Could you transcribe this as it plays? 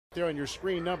there on your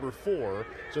screen, number 4.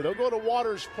 So they'll go to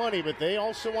Waters plenty, but they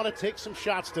also want to take some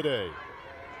shots today.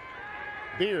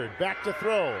 Beard back to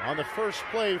throw on the first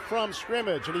play from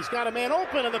scrimmage, and he's got a man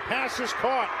open, and the pass is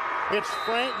caught. It's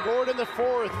Frank Gordon the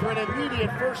fourth for an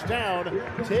immediate first down,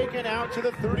 taken out to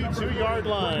the 32-yard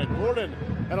line. Gordon,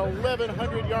 an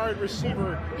 1,100-yard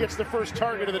receiver, gets the first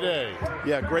target of the day.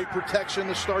 Yeah, great protection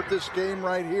to start this game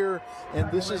right here,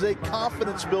 and this is a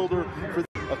confidence builder for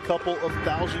a couple of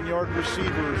 1,000-yard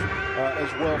receivers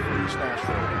as well for East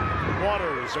Nashville.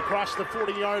 Waters across the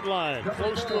 40-yard line,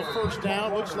 close to a first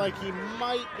down. Looks like he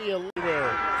might be a leader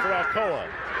for Alcoa.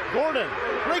 Gordon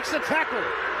breaks the tackle,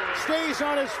 stays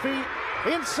on his feet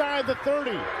inside the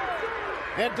 30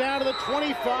 and down to the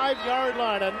 25-yard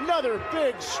line. Another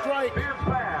big strike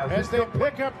as they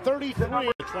pick up 33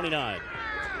 to 29.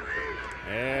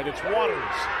 And it's Waters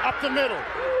up the middle,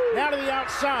 now to the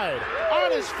outside,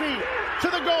 on his feet to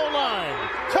the goal line.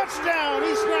 Touchdown,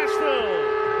 East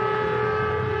Nashville.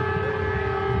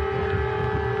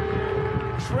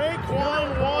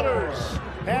 Traquan Waters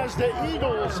has the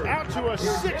Eagles out to a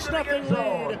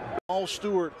 6-0 lead. Paul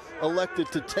Stewart elected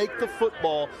to take the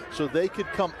football so they could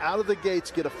come out of the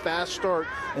gates, get a fast start,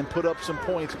 and put up some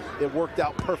points. It worked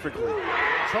out perfectly.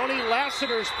 Tony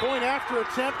Lassiter's point after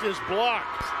attempt is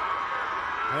blocked.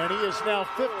 And he is now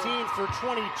 15 for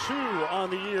 22 on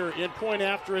the year in point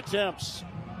after attempts.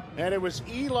 And it was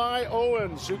Eli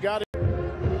Owens who got it.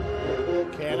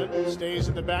 Cannon stays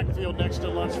in the backfield next to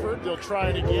Lunsford. They'll try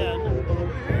it again.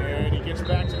 And he gets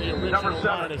back to the original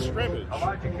line of scrimmage.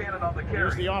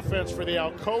 Here's the offense for the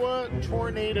Alcoa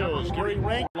Tornadoes. Gary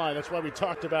Rank line. That's why we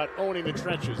talked about owning the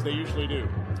trenches. They usually do.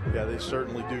 Yeah, they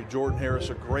certainly do. Jordan Harris,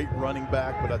 a great running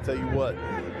back, but I tell you what,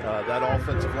 that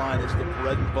offensive line is the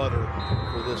bread and butter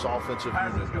for this offensive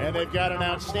unit. And they've got an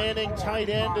outstanding tight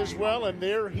end as well, and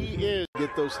there he is.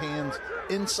 Get those hands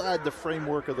inside the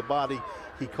framework of the body.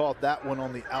 He caught that one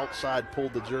on the outside,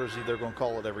 pulled the jersey. They're going to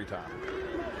call it every time.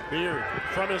 Beard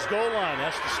from his goal line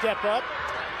has to step up,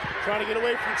 trying to get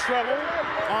away from trouble.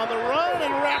 On the run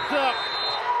and wrapped up.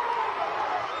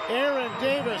 Aaron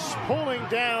Davis pulling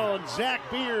down Zach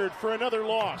Beard for another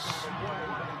loss.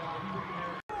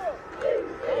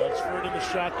 Lunsford in the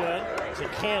shotgun to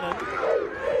Cannon.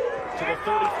 To the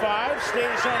 35,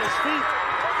 stays on his feet.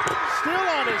 Still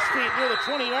on his feet near the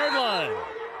 20-yard line.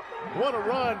 What a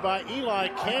run by Eli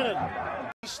Cannon.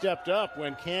 He stepped up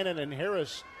when Cannon and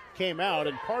Harris came out,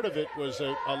 and part of it was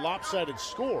a lopsided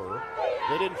score.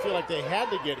 They didn't feel like they had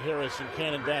to get Harris and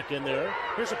Cannon back in there.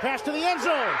 Here's a pass to the end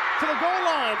zone, to the goal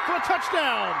line for a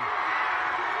touchdown.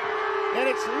 And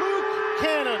it's Luke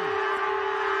Cannon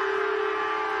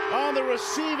on the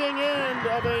receiving end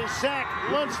of a Zach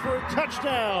Lunsford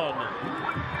touchdown.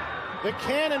 The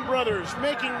Cannon brothers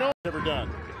making no ever done.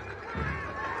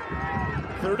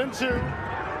 3rd and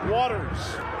 2,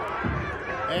 Waters.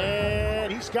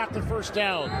 And he's got the first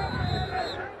down.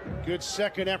 Good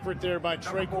second effort there by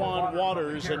Traquan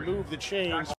Waters and move the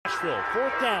chains. Nashville,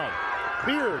 4th down.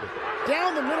 Beard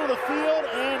down the middle of the field,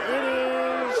 and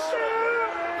it is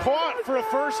caught for a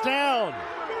first down.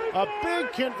 A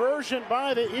big conversion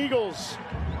by the Eagles.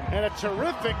 And a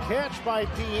terrific catch by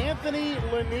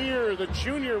DeAnthony Lanier, the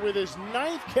junior, with his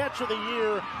 9th catch of the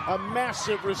year. A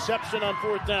massive reception on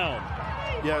 4th down.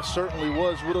 Yeah, it certainly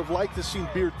was. Would have liked to see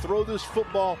Beard throw this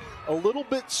football a little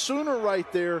bit sooner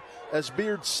right there as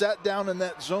Beard sat down in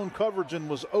that zone coverage and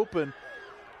was open.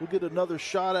 We'll get another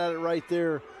shot at it right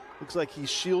there. Looks like he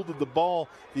shielded the ball.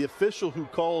 The official who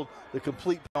called the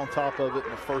complete on top of it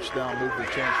and a first down moved the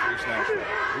chains for East Nashville.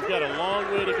 We've got a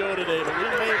long way to go today, but we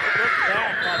may look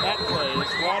back on that play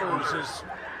as Waters is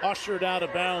ushered out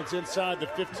of bounds inside the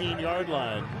 15-yard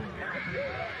line.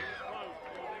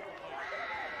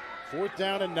 4th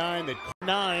down and 9. They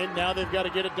 9. Now they've got to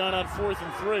get it done on 4th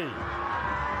and 3.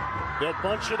 They'll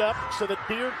bunch it up so that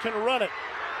Beard can run it.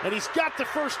 And he's got the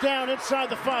first down inside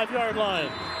the 5-yard line.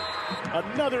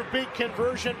 Another big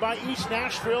conversion by East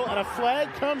Nashville, and a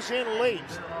flag comes in late.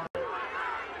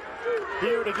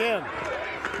 Beard again.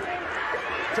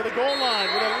 To the goal line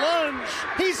with a lunge.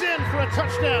 He's in for a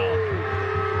touchdown.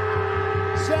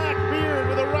 Zach Beard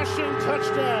with a rushing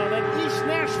touchdown, and East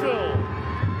Nashville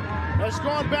has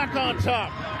gone back on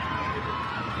top.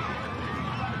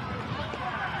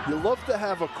 You love to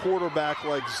have a quarterback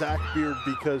like Zach Beard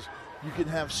because you can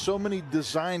have so many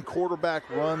design quarterback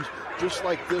runs just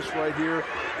like this right here.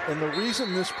 And the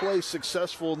reason this play is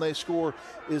successful and they score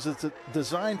is it's a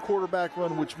design quarterback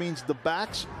run, which means the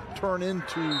backs turn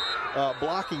into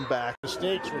blocking back.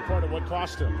 Mistakes were part of what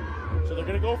cost him. So they're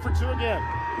going to go for 2 again.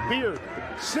 Beard,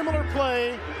 similar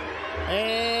play,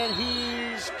 and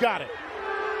he's got it.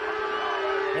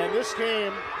 And this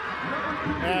game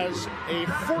as a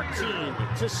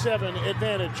 14-7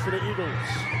 advantage for the Eagles.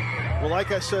 Well,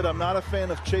 like I said, I'm not a fan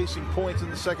of chasing points in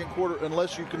the second quarter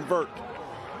unless you convert.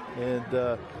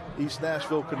 And East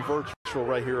Nashville converts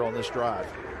right here on this drive.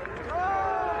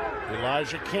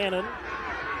 Elijah Cannon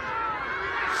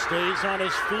stays on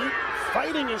his feet,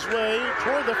 fighting his way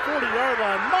toward the 40-yard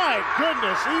line. My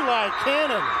goodness, Eli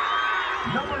Cannon.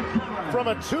 From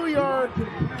a 2-yard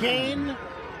gain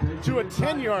to a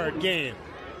 10-yard gain.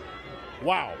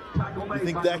 Wow. You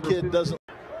think that kid doesn't?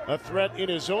 A threat in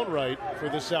his own right for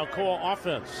this Alcoa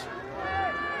offense.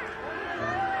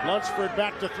 Lunsford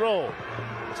back to throw.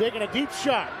 Taking a deep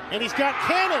shot, and he's got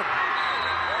Cannon.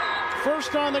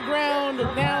 First on the ground,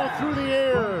 now through the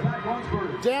air.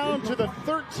 Down to the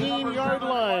 13-yard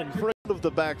line. For of the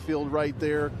backfield right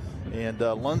there. And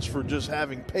Lunsford just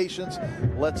having patience,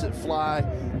 lets it fly,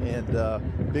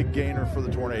 and big gainer for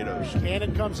the Tornadoes.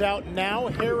 Cannon comes out now.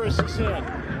 Harris is in.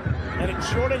 And it's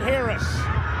Jordan Harris.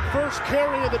 First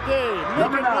carry of the day.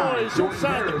 Making noise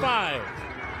inside the 5.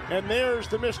 And there's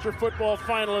the Mr. Football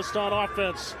finalist on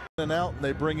offense. And out, and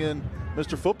they bring in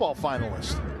Mr. Football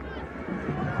finalist.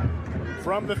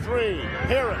 From the 3,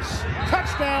 Harris.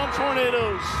 Touchdown,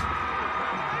 Tornadoes.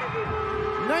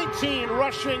 19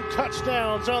 rushing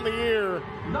touchdowns on the year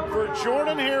for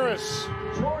Jordan Harris.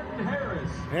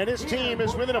 And his team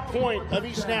is within a point of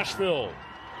East Nashville.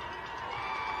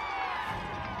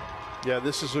 Yeah,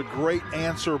 this is a great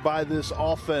answer by this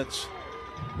offense.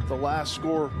 The last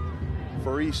score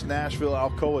for East Nashville,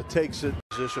 Alcoa takes it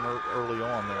position early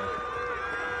on there.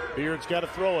 Beard's got to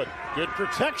throw it. Good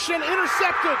protection,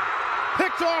 intercepted.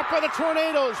 Picked off by the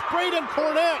Tornadoes. Braden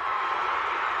Cornett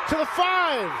to the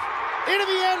 5. Into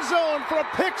the end zone for a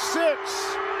pick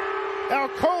 6.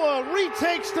 Alcoa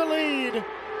retakes the lead.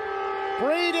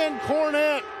 Braden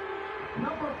Cornett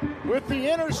with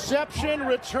the interception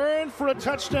return for a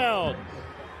touchdown.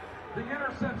 The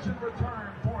interception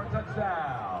return for a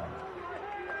touchdown.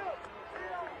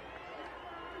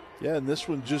 Yeah, and this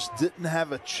one just didn't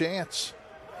have a chance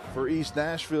for East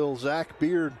Nashville. Zach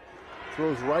Beard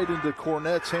throws right into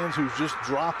Cornett's hands, who's just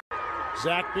dropped.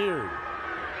 Zach Beard,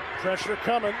 pressure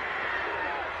coming.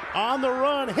 On the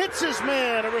run, hits his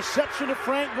man. A reception to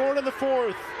Frank Gordon, the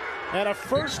 4th. And a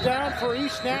first down for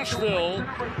East Nashville.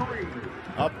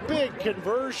 A big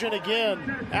conversion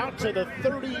again. Out to the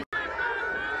 30.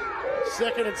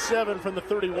 2nd and 7 from the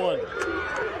 31.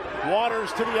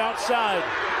 Waters to the outside.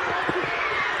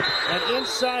 And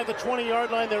inside the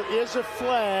 20-yard line, there is a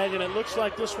flag, and it looks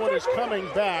like this one is coming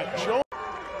back.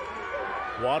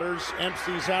 Waters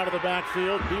empties out of the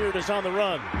backfield. Beard is on the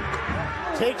run.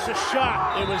 Takes a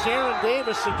shot. It was Aaron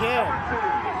Davis again.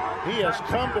 He has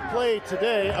come to play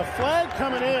today. A flag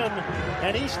coming in,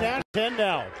 and East Nashville 10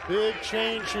 now. Big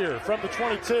change here from the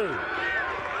 22.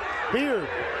 Beard,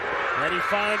 and he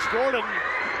finds Gordon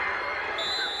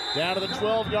down to the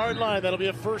 12-yard line. That'll be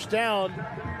a first down.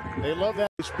 They love that.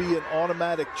 This be an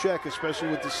automatic check, especially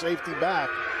with the safety back.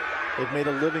 They've made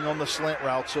a living on the slant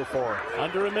route so far.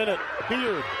 Under a minute.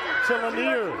 Beard to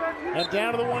Lanier, and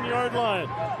down to the 1-yard line.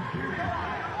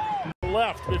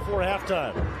 Left before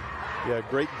halftime. Yeah,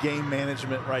 great game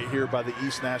management right here by the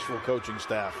East Nashville coaching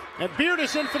staff. And Beard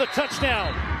is in for the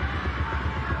touchdown.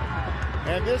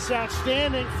 And this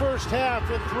outstanding first half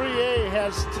in 3A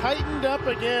has tightened up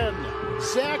again.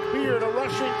 Zach Beard, a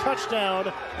rushing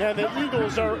touchdown, and the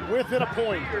Eagles are within a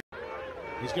point.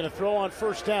 He's going to throw on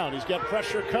first down. He's got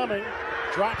pressure coming.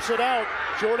 Drops it out.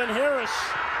 Jordan Harris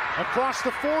across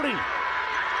the 40.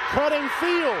 Cutting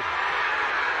field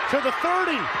to the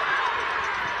 30.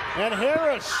 And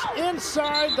Harris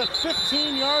inside the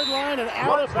 15-yard line and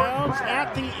out of bounds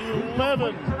at the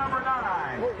 11.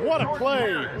 What a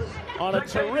play on a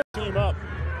terrific team up.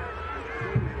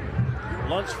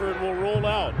 Lunsford will roll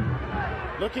out.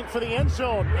 Looking for the end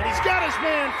zone. And he's got his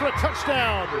man for a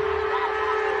touchdown.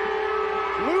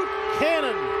 Luke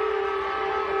Cannon.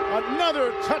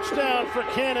 Another touchdown for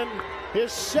Cannon.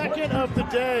 His 2nd of the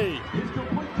day.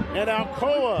 And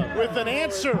Alcoa with an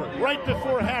answer right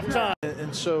before halftime.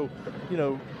 And so, you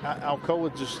know,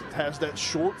 Alcoa just has that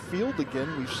short field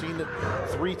again. We've seen it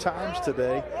 3 times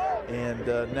today. And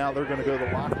now they're going to go to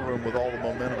the locker room with all the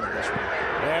momentum in this one.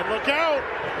 And look out.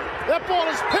 That ball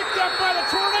is picked up by the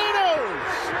Tornadoes.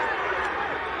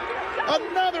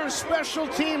 Another special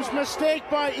teams mistake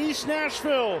by East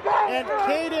Nashville. And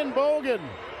Caden Bogan.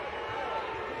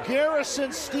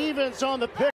 Garrison Stevens on the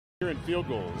pick here in field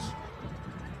goals.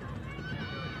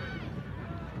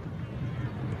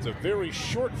 It's a very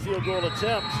short field goal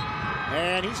attempt,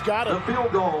 and he's got it. The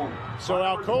field goal. So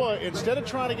Alcoa, instead of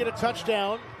trying to get a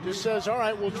touchdown, just says, all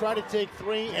right, we'll try to take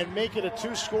 3 and make it a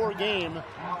 2-score game.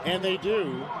 And they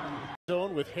do.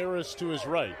 Zone with Harris to his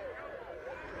right.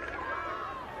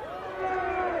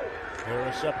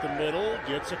 Harris up the middle,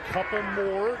 gets a couple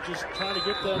more, just trying to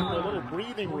get them a little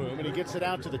breathing room, and he gets it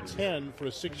out to the 10 for a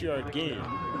 6-yard gain.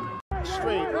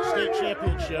 Straight state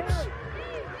championships.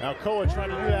 Alcoa trying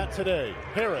to do that today.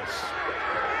 Harris,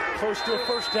 close to a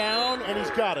first down, and he's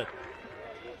got it.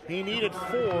 He needed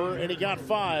 4, and he got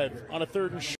 5 on a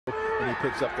 3rd and short. And he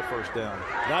picks up the first down.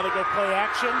 Now they go play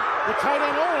action. The tight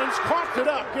end Owens coughed it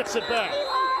up, gets it back.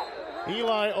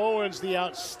 Eli Owens, the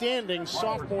outstanding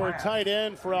sophomore tight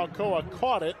end for Alcoa,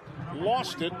 caught it,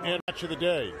 lost it, and catch of the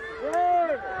day.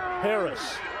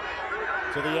 Harris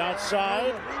to the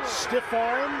outside, stiff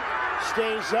arm,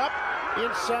 stays up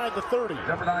inside the 30.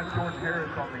 Number 9, George Harris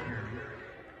on the year.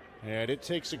 And it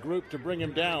takes a group to bring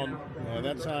him down. And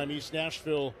that time East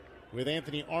Nashville with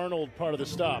Anthony Arnold part of the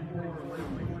stop.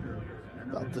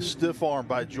 About the stiff arm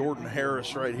by Jordan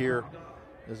Harris right here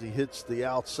as he hits the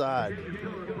outside.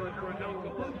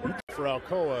 For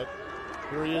Alcoa,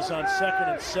 here he is on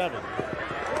 2nd and 7.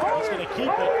 He's going to keep it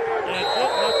and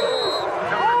get nothing.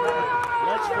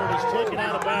 Lunsford is taken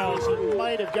out of bounds. He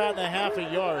might have gotten a half a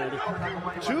yard.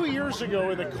 2 years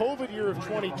ago in the COVID year of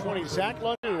 2020, Zach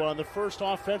Lundu on the first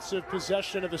offensive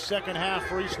possession of the second half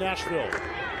for East Nashville.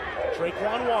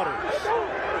 Traquan Waters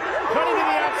cutting to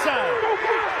the outside,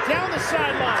 down the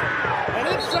sideline, and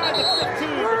inside the 15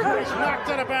 before he's knocked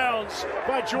out of bounds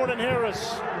by Jordan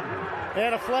Harris.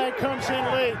 And a flag comes in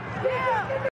late.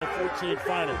 14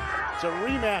 final. It's a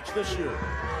rematch this year.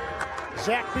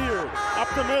 Zach Beard up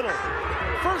the middle.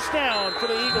 First down for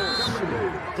the Eagles.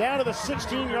 Down to the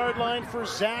 16-yard line for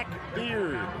Zach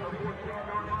Beard.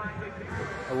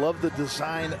 I love the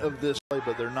design of this play,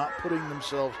 but they're not putting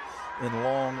themselves in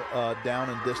long down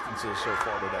and distances so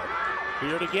far today.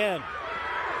 Beard again.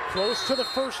 Close to the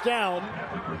first down,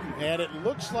 and it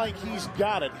looks like he's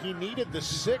got it. He needed the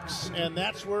 6, and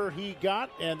that's where he got,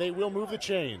 and they will move the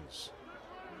chains.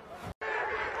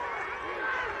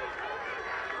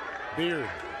 Beard.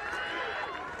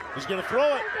 He's going to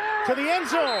throw it to the end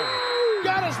zone.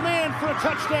 Got his man for a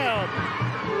touchdown.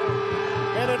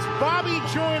 And it's Bobby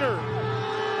Joyner,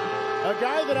 a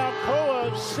guy that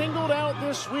Alcoa singled out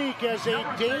this week as a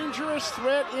dangerous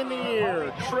threat in the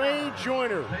air. Trey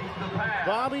Joyner.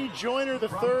 Bobby Joyner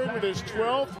III with his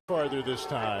 12th farther this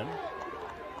time.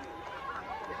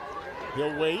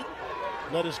 He'll wait.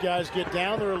 Let his guys get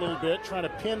down there a little bit, trying to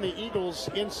pin the Eagles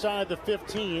inside the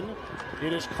 15.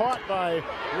 It is caught by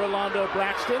Rolando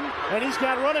Braxton, and he's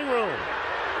got running room.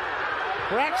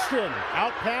 Braxton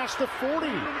out past the 40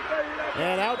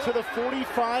 and out to the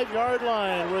 45-yard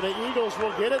line where the Eagles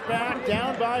will get it back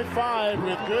down by 5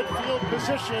 with good field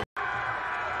position.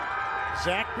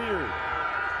 Zach Beard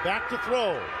back to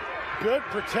throw. Good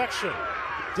protection.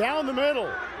 Down the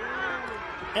middle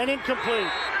and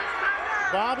incomplete.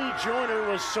 Bobby Joyner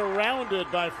was surrounded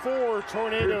by 4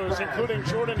 tornadoes, including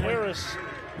Jordan Harris.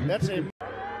 That's a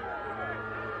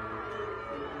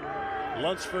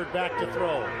Lunsford back to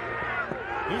throw.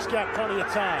 He's got plenty of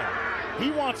time. He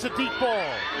wants a deep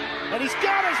ball. And he's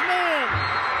got his man.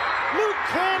 Luke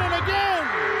Cannon again.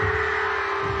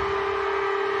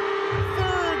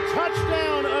 3rd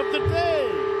touchdown of the day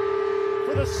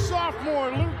for the sophomore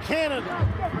Luke Cannon.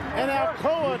 And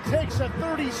Alcoa takes a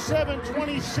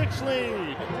 37-26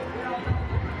 lead.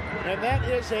 And that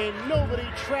is a nobody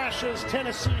trashes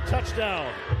Tennessee touchdown.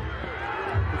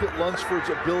 Look at Lunsford's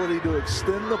ability to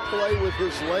extend the play with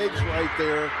his legs right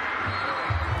there.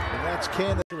 And that's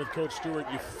Cannon. With Coach Stewart,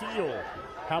 you feel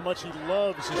how much he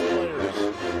loves his players.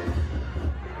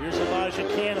 Here's Elijah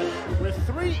Cannon with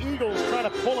 3 Eagles trying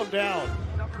to pull him down.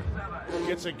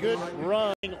 Gets a good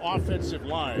run offensive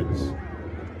lines.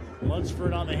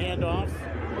 Lunsford on the handoff.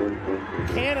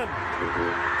 Cannon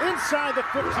inside the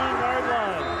 15-yard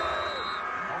line.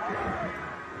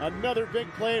 Another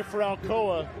big play for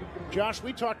Alcoa. Josh,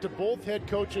 we talked to both head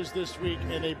coaches this week,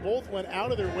 and they both went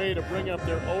out of their way to bring up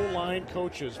their O-line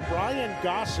coaches. Brian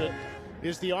Gossett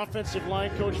is the offensive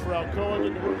line coach for Alcoa,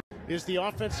 and is the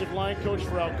offensive line coach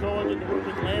for Alcoa, and work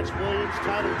with Lance Williams,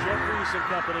 Tyler Jeffries and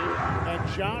company. And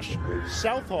Josh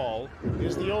Southall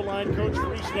is the O-line coach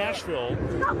for East Nashville.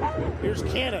 Here's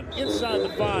Cannon inside the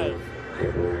 5.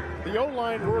 The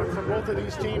O-line work for both of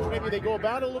these teams, maybe they go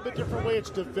about it a little bit different way. It's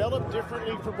developed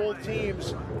differently for both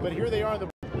teams, but here they are. They'll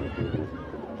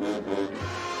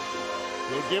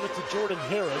give it to Jordan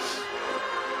Harris.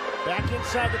 Back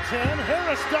inside the 10.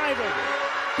 Harris diving.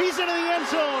 He's into the end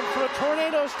zone for a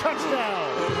Tornadoes touchdown.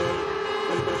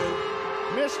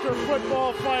 Mr.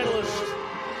 Football finalist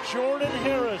Jordan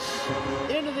Harris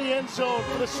into the end zone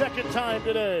for the 2nd time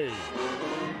today.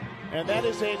 And that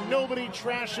is a nobody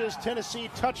trashes Tennessee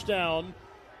touchdown.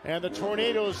 And the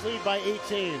Tornadoes lead by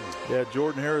 18. Yeah,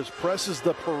 Jordan Harris presses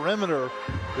the perimeter.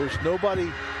 There's nobody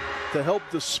to help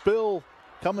the spill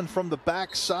coming from the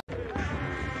backside.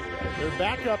 Their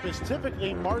backup is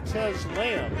typically Martez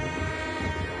Lamb.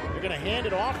 They're going to hand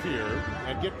it off here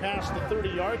and get past the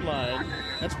 30-yard line.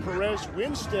 That's Perez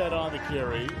Winstead on the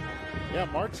carry. Yeah,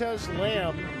 Martez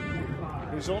Lamb,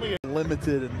 who's only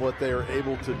limited in what they are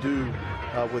able to do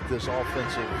with this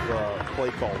offensive play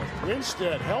calling.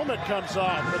 Winstead, helmet comes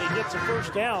off, but he gets a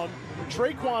first down.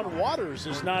 Traquan Waters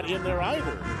is not in there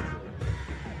either.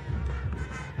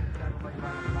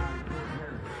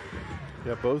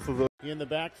 Yeah, both of those in the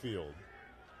backfield.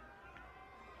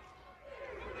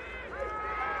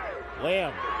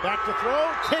 Lamb back to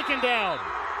throw, taken down.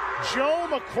 Joe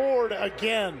McCord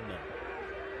again.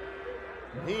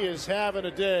 He is having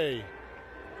a day.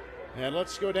 And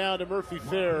let's go down to Murphy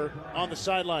Fair on the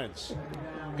sidelines.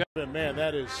 Man,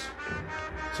 that is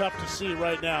tough to see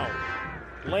right now.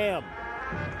 Lamb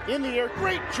in the air,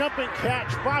 great jumping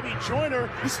catch. Bobby Joyner,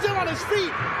 he's still on his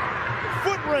feet.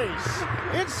 Foot race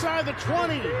inside the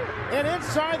 20 and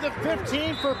inside the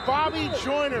 15 for Bobby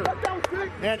Joyner.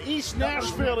 And East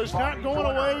Nashville is not going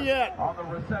away yet.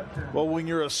 Well, when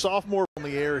you're a sophomore on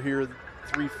the air here,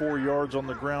 3-4 yards on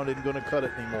the ground isn't going to cut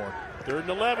it anymore. 3rd and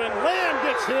 11. Lamb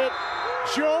gets hit.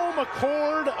 Joe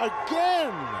McCord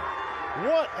again.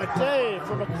 What a day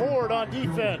for McCord on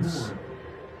defense.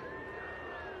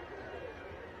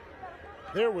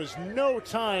 There was no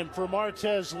time for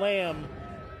Martez Lamb.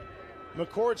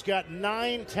 McCord's got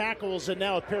 9 tackles and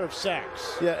now a pair of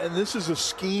sacks. Yeah, and this is a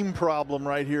scheme problem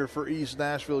right here for East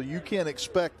Nashville. You can't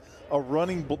expect a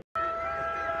running.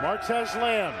 Martez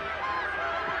Lamb.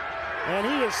 And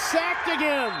he is sacked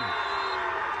again.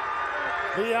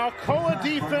 The Alcoa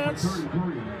defense,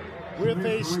 with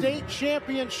a state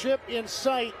championship in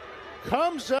sight,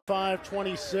 comes up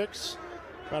 5:26.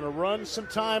 Trying to run some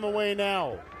time away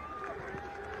now.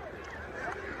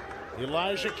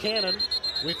 Elijah Cannon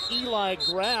with Eli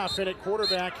Graff in at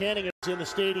quarterback, handing it in the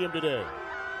stadium today.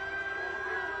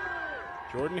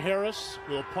 Jordan Harris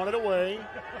will punt it away.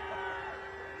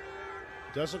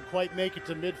 Doesn't quite make it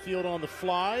to midfield on the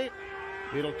fly.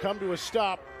 It'll come to a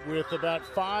stop with about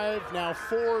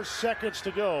 4 seconds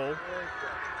to go.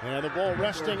 And the ball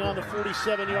resting on the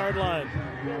 47-yard line.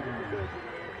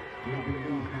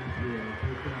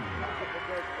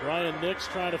 Brian Nix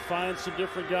trying to find some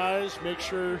different guys, make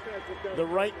sure the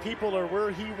right people are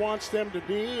where he wants them to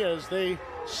be as they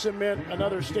cement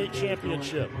another state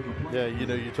championship. Yeah, you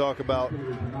know, you talk about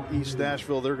East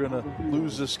Nashville, they're going to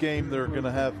lose this game. They're going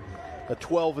to have a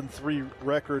 12-3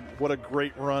 record. What a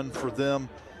great run for them.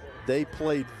 They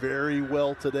played very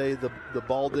well today. The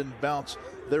ball didn't bounce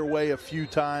their way a few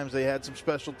times. They had some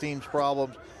special teams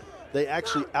problems. They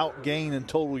actually outgained in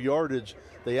total yardage.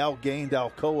 They outgained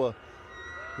Alcoa,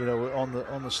 you know, on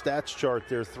the stats chart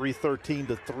there, 313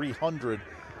 to 300.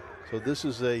 So this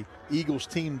is a Eagles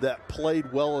team that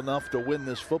played well enough to win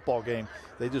this football game.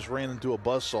 They just ran into a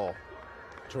buzzsaw.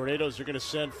 Tornadoes are going to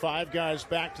send 5 guys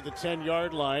back to the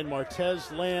 10-yard line.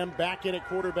 Martez Lamb back in at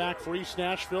quarterback for East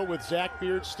Nashville with Zach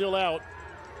Beard still out.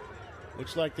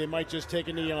 Looks like they might just take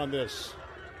a knee on this.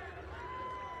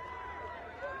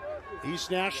 East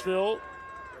Nashville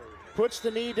puts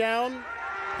the knee down.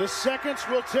 The seconds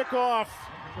will tick off.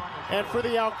 And for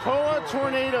the Alcoa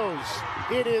Tornadoes,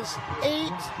 it is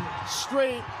 8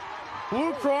 straight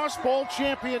Blue Cross Bowl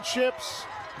championships,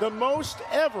 the most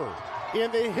ever in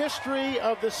the history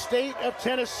of the state of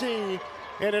Tennessee,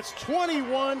 and it's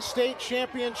 21 state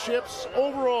championships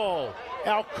overall.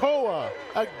 Alcoa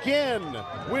again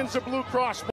wins the Blue Cross Bowl.